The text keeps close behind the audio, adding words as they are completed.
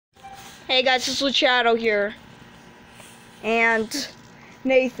Hey guys, it's Luciano here. And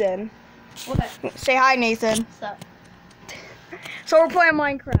Nathan. What? Say hi, Nathan. What's up? So we're playing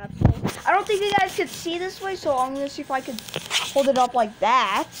Minecraft. So I don't think you guys could see this way, so I'm gonna see if I could hold it up like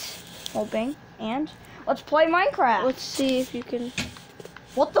that. Hoping. And let's play Minecraft. Let's see if you can.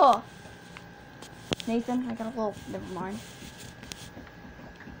 What the? Nathan, I got a little. Never mind.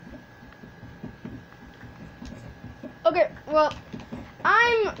 Okay, well,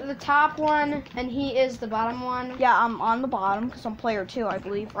 I'm the top one, and he is the bottom one. Yeah, I'm on the bottom because I'm player 2, I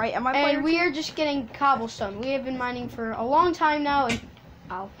believe, right? Am I player And we are just getting cobblestone. We have been mining for a long time now, and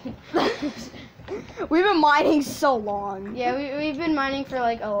ow. We've been mining so long. Yeah, we've been mining for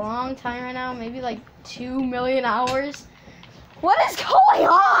like a long time right now, maybe like 2 million hours. What is going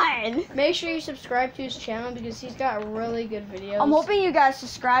on? Make sure you subscribe to his channel because he's got really good videos. I'm hoping you guys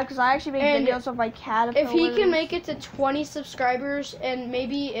subscribe because I actually make And videos of my caterpillars. If he can make it to 20 subscribers, and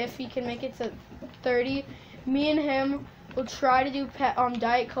maybe if he can make it to 30, me and him will try to do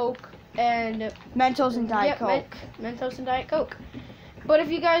Diet Coke and Mentos and Diet Coke. Mentos and Diet Coke. But if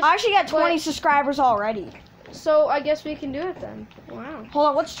you guys, I actually got 20 subscribers already. So I guess we can do it then. Wow. Hold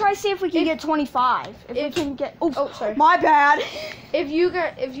on, let's try see if we can get 25. If we can get, oh sorry, my bad. If you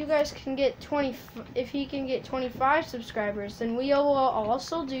guys can get 20, if he can get 25 subscribers, then we will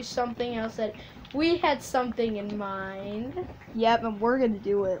also do something else that we had something in mind. Yep, and we're gonna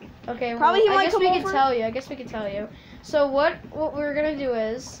do it. Okay. Probably well, he might come over. I guess we can tell you. So what we're gonna do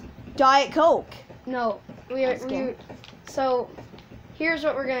is Diet Coke. no, so here's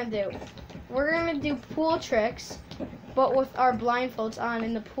what we're gonna do. We're gonna do pool tricks, but with our blindfolds on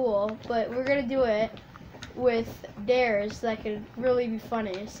in the pool. But we're gonna do it with dares that could really be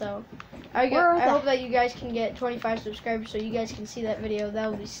funny. So I hope that you guys can get 25 subscribers so you guys can see that video. That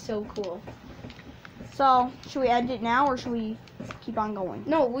would be so cool. So should we end it now or should we keep on going?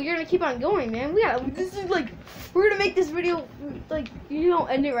 No, we're gonna keep on going, man. This is like, we're gonna make this video like, you don't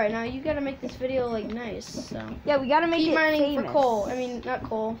end it right now. You gotta make this video like nice. So yeah, we gotta make keep it mining famous. for coal. I mean, not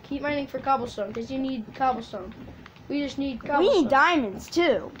coal. Keep mining for cobblestone because you need cobblestone. We just need cobblestone. We need diamonds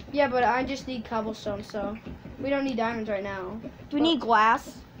too. Yeah, but I just need cobblestone, so we don't need diamonds right now. Do we need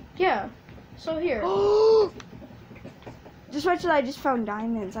glass? Yeah. So here. Just right that I just found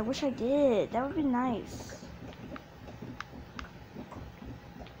diamonds. I wish I did. That would be nice.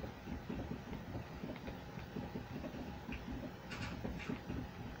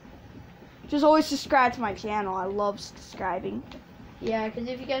 Just always subscribe to my channel. I love subscribing. Yeah, because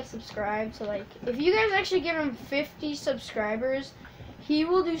if you guys subscribe to, like, if you guys actually give him 50 subscribers, he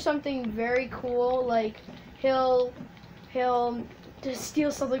will do something very cool. Like, he'll just steal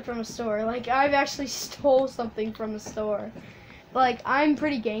something from a store. Like, I've actually stole something from a store. Like, I'm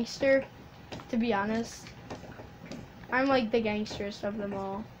pretty gangster, to be honest. I'm like the gangsterest of them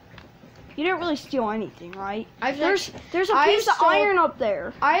all. You didn't really steal anything, right? There's a piece of iron up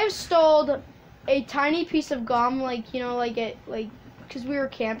there. I have stole a tiny piece of gum, like, you know, because we were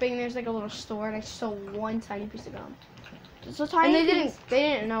camping. There's like a little store, and I stole one tiny piece of gum. It's a tiny. And they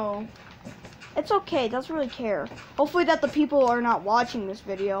didn't know. It's okay. Doesn't really care. Hopefully that the people are not watching this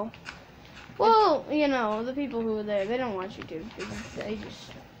video. Well, you know, the people who are there, they don't watch YouTube. They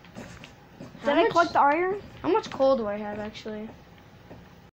just. Did I collect the iron? How much coal do I have, actually?